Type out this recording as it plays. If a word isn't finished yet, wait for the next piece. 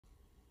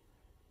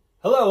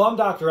Hello, I'm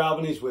Dr.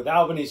 Albanese with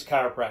Albanese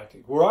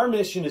Chiropractic, where our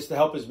mission is to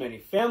help as many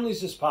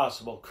families as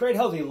possible create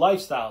healthy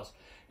lifestyles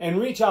and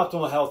reach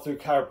optimal health through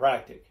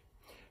chiropractic.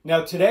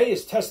 Now, today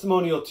is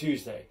Testimonial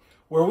Tuesday,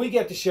 where we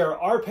get to share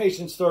our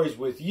patient stories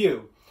with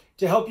you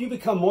to help you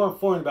become more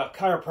informed about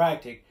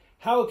chiropractic,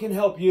 how it can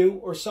help you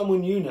or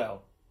someone you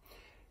know.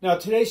 Now,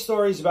 today's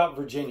story is about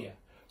Virginia.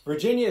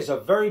 Virginia is a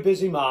very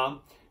busy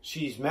mom.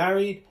 She's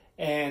married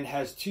and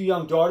has two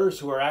young daughters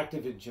who are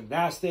active in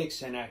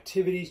gymnastics and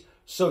activities,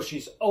 so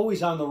she's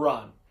always on the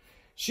run.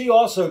 She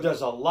also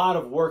does a lot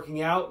of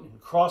working out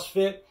and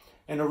CrossFit,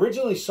 and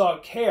originally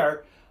sought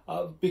care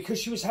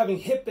because she was having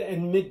hip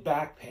and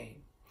mid-back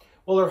pain.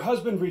 Well, her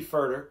husband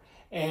referred her,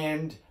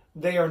 and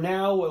they are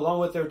now, along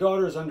with their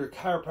daughters, under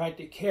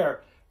chiropractic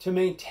care to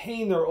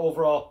maintain their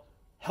overall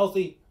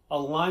healthy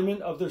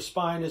alignment of their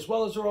spine as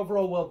well as their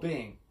overall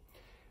well-being.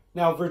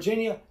 Now,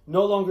 Virginia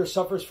no longer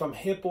suffers from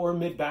hip or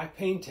mid-back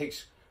pain,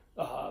 takes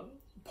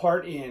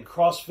part in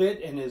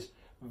CrossFit and is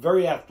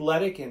very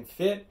athletic and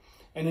fit,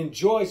 and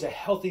enjoys a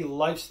healthy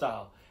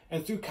lifestyle.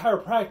 And through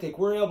chiropractic,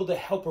 we're able to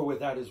help her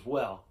with that as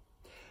well.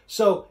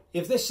 So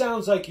if this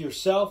sounds like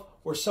yourself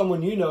or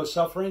someone you know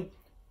suffering,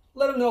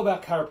 let them know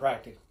about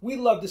chiropractic. We'd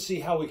love to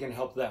see how we can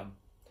help them.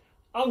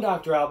 I'm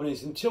Dr.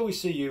 Albanese. Until we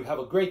see you, have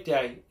a great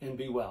day and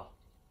be well.